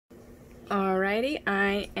Alrighty,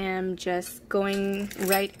 I am just going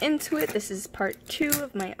right into it. This is part 2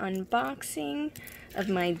 of my unboxing of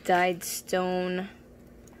my dyed stone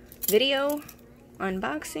video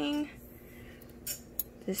unboxing.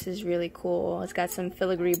 This is really cool. It's got some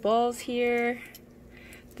filigree balls here.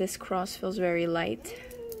 This cross feels very light.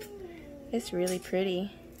 It's really pretty.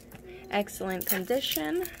 Excellent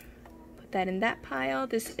condition. Put that in that pile.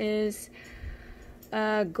 This is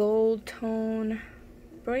a gold tone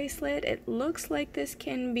bracelet. It looks like this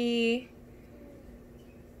can be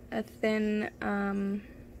a thin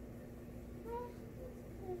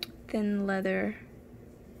leather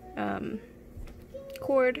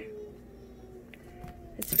cord.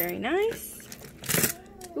 It's very nice.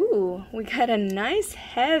 Ooh, we got a nice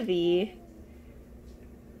heavy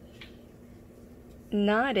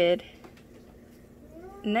knotted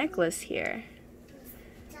necklace here.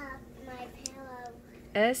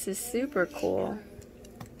 This is super cool.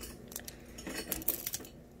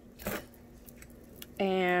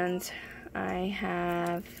 And I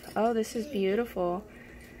have, oh, this is beautiful.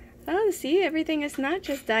 Oh, see, everything is not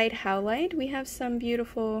just dyed howlite. We have some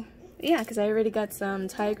beautiful, yeah, because I already got some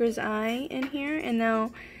tiger's eye in here. And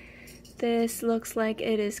now this looks like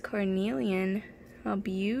it is carnelian. How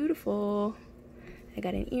beautiful. I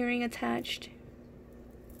got an earring attached.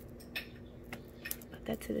 Put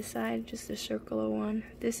that to the side, just a circular one.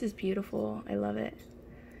 This is beautiful. I love it.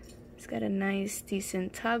 It's got a nice,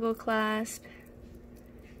 decent toggle clasp.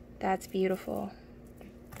 That's beautiful.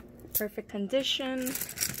 Perfect condition.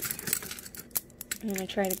 I'm gonna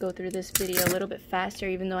try to go through this video a little bit faster,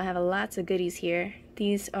 even though I have lots of goodies here.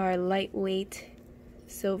 These are lightweight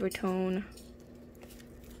silver tone.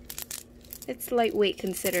 It's lightweight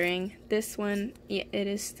considering. This one, yeah, it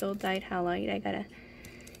is still dyed howlite. I gotta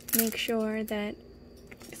make sure that,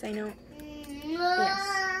 because I know.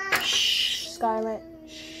 Yes. Shh, Scarlett.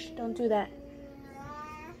 Shh, don't do that.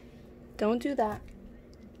 Don't do that.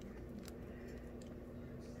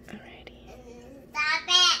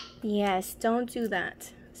 Yes, don't do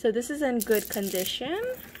that. So this is in good condition.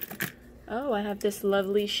 Oh, I have this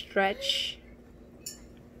lovely stretch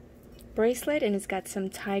bracelet, and it's got some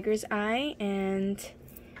tiger's eye, and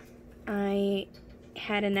I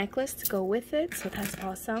had a necklace to go with it, so that's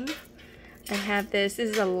awesome. I have this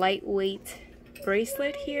is a lightweight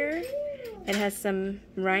bracelet here. It has some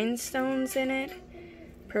rhinestones in it.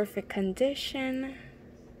 Perfect condition.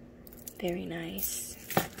 Very nice.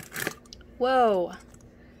 Whoa.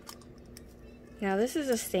 Now this is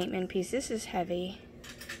a statement piece. This is heavy.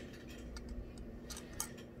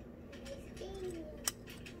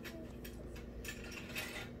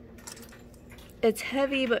 It's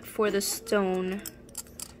heavy, but for the stone.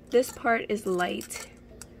 This part is light.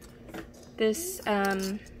 This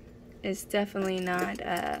is definitely not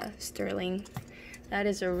sterling. That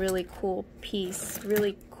is a really cool piece.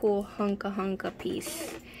 Really cool hunka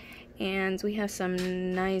piece. And we have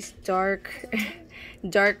some nice dark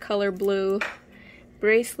color blue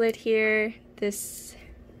bracelet here. This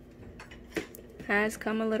has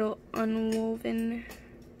come a little unwoven,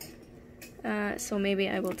 so maybe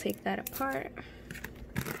I will take that apart.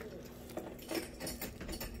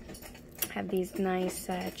 Have these nice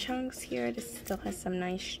chunks here. This still has some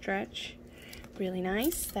nice stretch. Really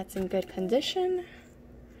nice. That's in good condition.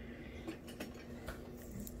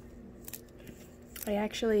 I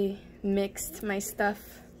actually mixed my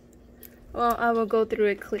stuff. Well, I will go through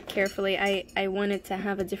it carefully. I wanted to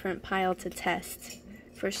have a different pile to test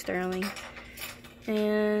for sterling.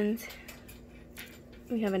 And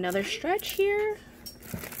we have another stretch here.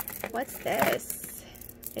 What's this?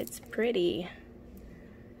 It's pretty.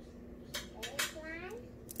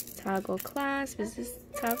 Toggle clasp. Is this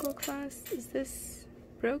toggle clasp? Is this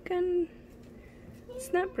broken?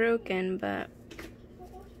 It's not broken, but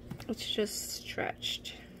it's just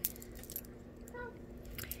stretched.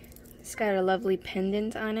 It's got a lovely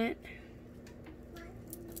pendant on it.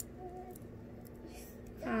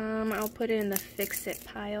 I'll put it in the fix it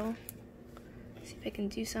pile. See if I can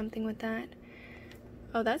do something with that.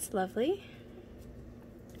 Oh, that's lovely.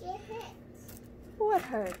 It hurts. What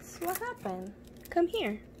hurts? What happened? Come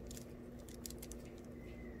here.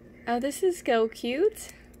 Oh, this is so cute.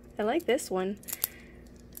 I like this one.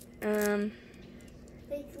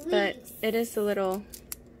 But it is a little...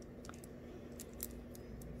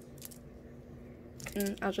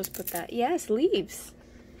 I'll just put that. Yes, leaves.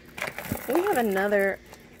 We have another.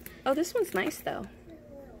 Oh, this one's nice though.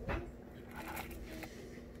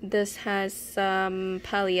 This has some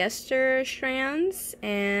polyester strands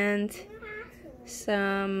and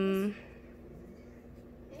some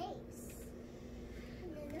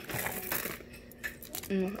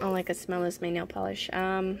all I can smell is my nail polish.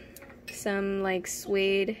 Some like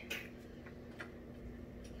suede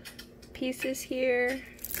pieces here.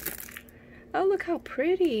 Oh, look how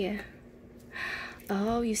pretty.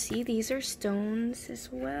 Oh, you see, these are stones as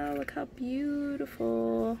well. Look how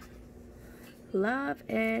beautiful. Love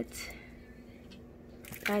it.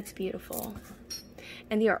 That's beautiful.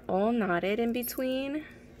 And they are all knotted in between.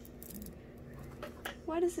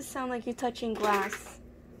 Why does it sound like you're touching glass?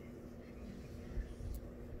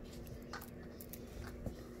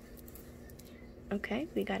 Okay,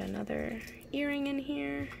 we got another earring in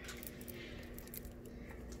here.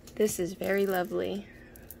 This is very lovely.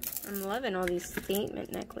 I'm loving all these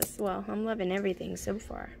statement necklaces. Well, I'm loving everything so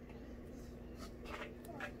far.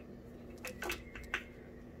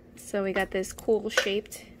 So we got this cool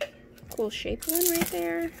shaped one right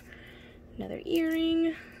there. Another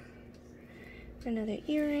earring. Another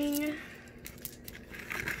earring.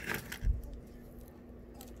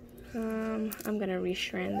 I'm gonna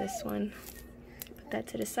restrand this one. Put that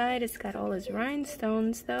to the side. It's got all its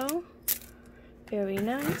rhinestones though. Very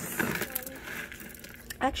nice.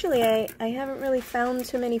 Actually, I haven't really found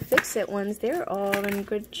too many fix-it ones. They're all in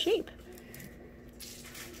good shape.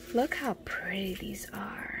 Look how pretty these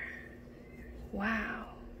are. Wow.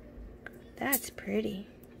 That's pretty.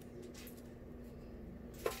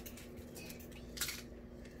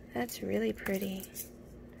 That's really pretty.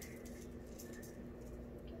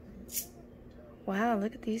 Wow,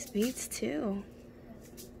 look at these beads too.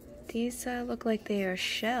 These look like they are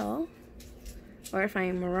shell. Or if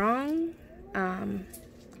I'm wrong,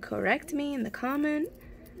 correct me in the comment.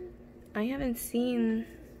 I haven't seen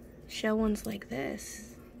shell ones like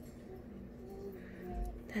this.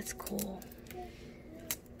 That's cool.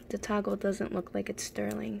 The toggle doesn't look like it's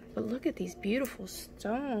sterling, but look at these beautiful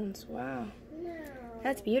stones. Wow.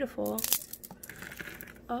 That's beautiful.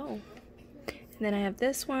 Oh. And then I have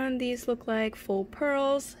this one. These look like full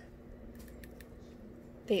pearls.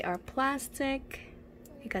 They are plastic.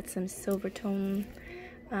 You got some silver tone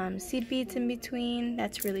seed beads in between.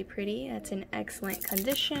 That's really pretty. That's in excellent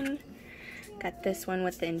condition. Got this one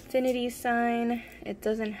with the infinity sign. It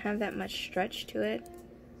doesn't have that much stretch to it.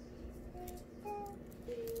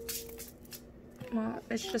 Well,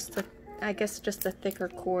 it's just I guess just a thicker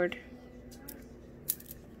cord.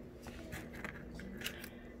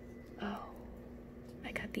 Oh,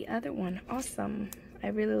 I got the other one. Awesome. I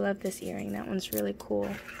really love this earring. That one's really cool.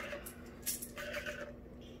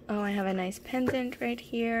 Oh, I have a nice pendant right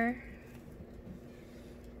here.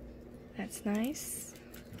 That's nice.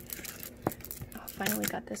 Oh, finally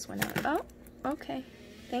got this one out. Oh, okay.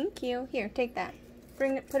 Thank you. Here, take that.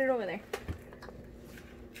 Bring it, put it over there.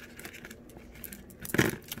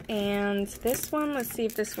 And this one, let's see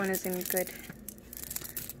if this one is any good.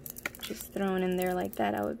 Just thrown in there like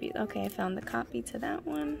that, I would be, okay, I found the copy to that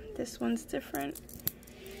one. This one's different.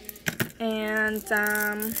 And,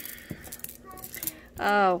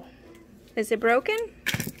 oh, is it broken?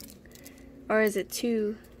 Or is it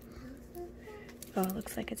too, oh, it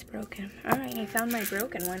looks like it's broken. All right, I found my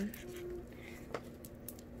broken one.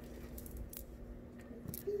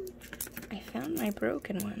 I found my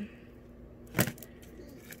broken one.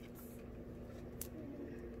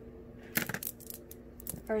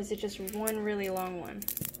 Or is it just one really long one?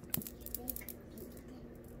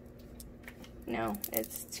 No,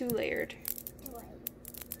 it's 2 layered.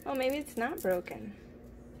 Oh, maybe it's not broken.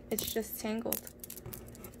 It's just tangled.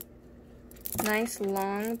 Nice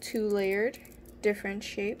long 2 layered, different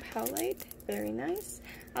shape howlite. Very nice.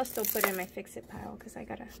 I'll still put it in my fix-it pile because I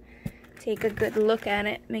gotta take a good look at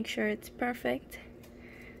it, make sure it's perfect.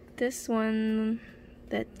 This one,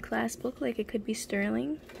 that clasp looked like it could be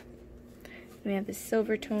sterling. We have the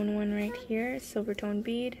silver tone one right here, silver tone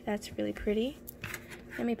bead. That's really pretty.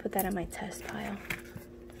 Let me put that on my test pile.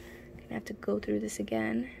 Gonna have to go through this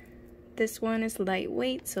again. This one is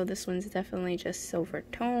lightweight, so this one's definitely just silver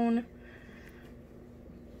tone.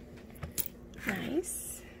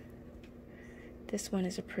 Nice. This one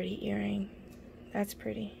is a pretty earring. That's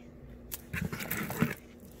pretty.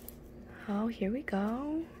 Oh, here we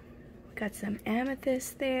go. We got some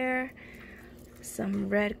amethyst there, some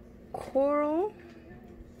red coral,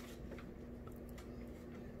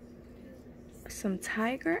 some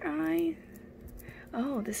tiger eye.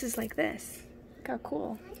 Oh, this is like this. Look how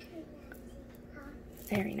cool.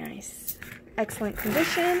 Very nice. Excellent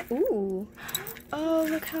condition. Ooh. Oh,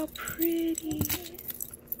 look how pretty.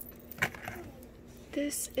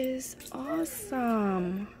 This is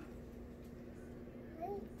awesome.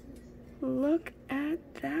 Look at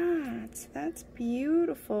that. That's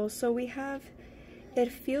beautiful. So we have,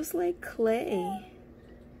 it feels like clay.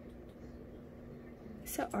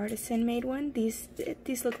 It's an artisan made one. These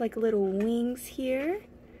look like little wings here.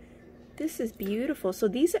 This is beautiful. So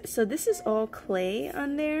this is all clay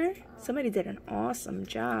on there. Somebody did an awesome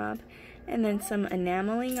job. And then some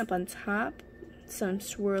enameling up on top. Some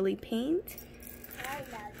swirly paint. I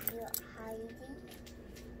love you, Heidi.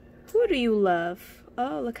 Who do you love?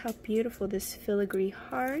 Oh, look how beautiful this filigree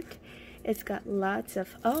heart. It's got lots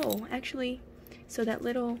of, oh, actually, so that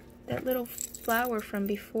little flower from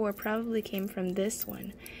before probably came from this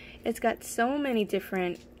one. It's got so many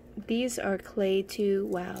different, these are clay too.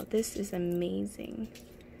 Wow, this is amazing.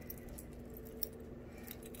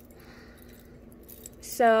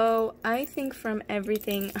 So I think from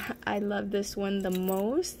everything, I love this one the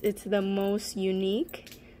most. It's the most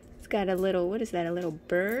unique. It's got a little, what is that, a little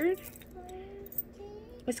bird?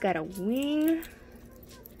 It's got a wing.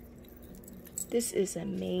 This is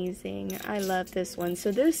amazing. I love this one.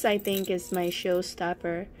 So this, I think, is my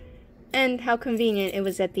showstopper. And how convenient it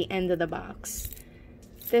was at the end of the box.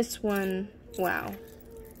 This one, wow.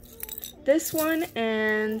 This one,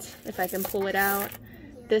 and if I can pull it out,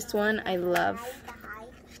 this one I love.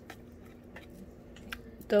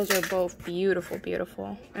 Those are both beautiful,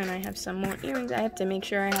 beautiful. And I have some more earrings. I have to make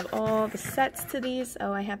sure I have all the sets to these.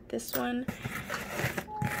 Oh, I have this one.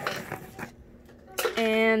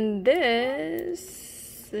 And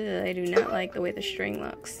this, I do not like the way the string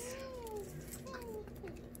looks.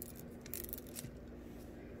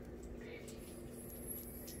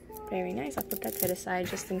 Very nice. I'll put that to the side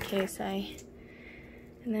just in case I...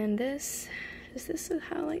 And then this, is this a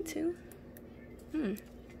highlight too?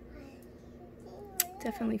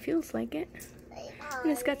 Definitely feels like it.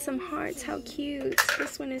 And it's got some hearts. How cute.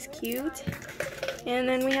 This one is cute. And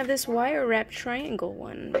then we have this wire wrap triangle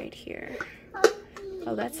one right here.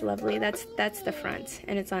 Oh, that's lovely. That's the front,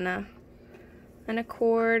 and it's on a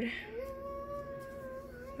cord.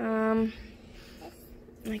 I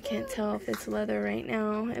can't tell if it's leather right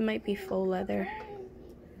now. It might be faux leather.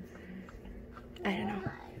 I don't know.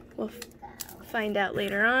 We'll find out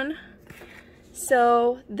later on.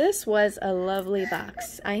 So this was a lovely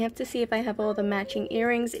box. I have to see if I have all the matching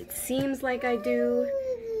earrings. It seems like I do.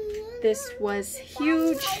 This was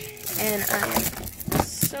huge, and I am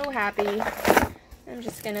so happy. I'm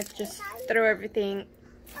just gonna throw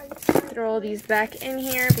all these back in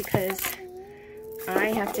here because I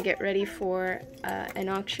have to get ready for an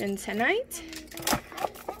auction tonight.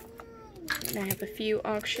 And I have a few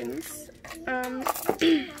auctions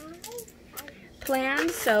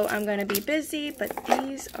planned, so I'm gonna be busy, but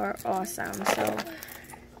these are awesome. So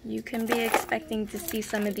you can be expecting to see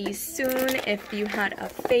some of these soon. If you had a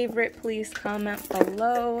favorite, please comment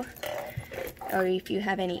below. Or if you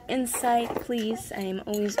have any insight, please. I am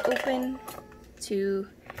always open to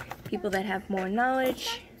people that have more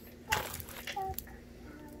knowledge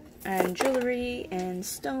and jewelry and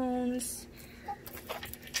stones.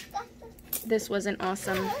 This was an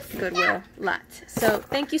awesome Goodwill lot. So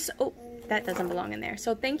thank you so, oh, that doesn't belong in there.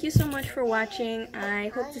 So thank you so much for watching.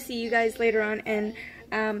 I hope to see you guys later on in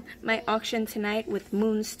my auction tonight with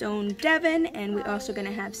Moonstone Devon, and we're also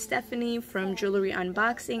gonna have Stephanie from Jewelry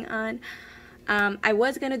Unboxing on. I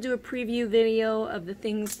was going to do a preview video of the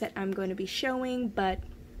things that I'm going to be showing, but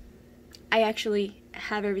I actually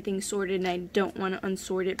have everything sorted and I don't want to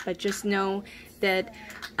unsort it, but just know that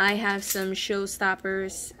I have some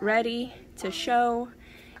showstoppers ready to show,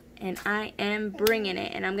 and I am bringing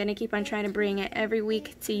it, and I'm going to keep on trying to bring it every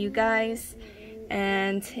week to you guys.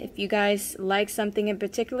 And if you guys like something in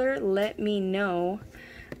particular, let me know,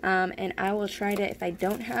 and I will try to, if I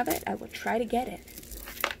don't have it, I will try to get it.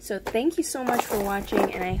 So thank you so much for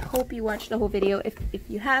watching, and I hope you watched the whole video. If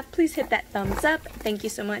you have, please hit that thumbs up. Thank you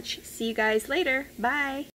so much. See you guys later. Bye.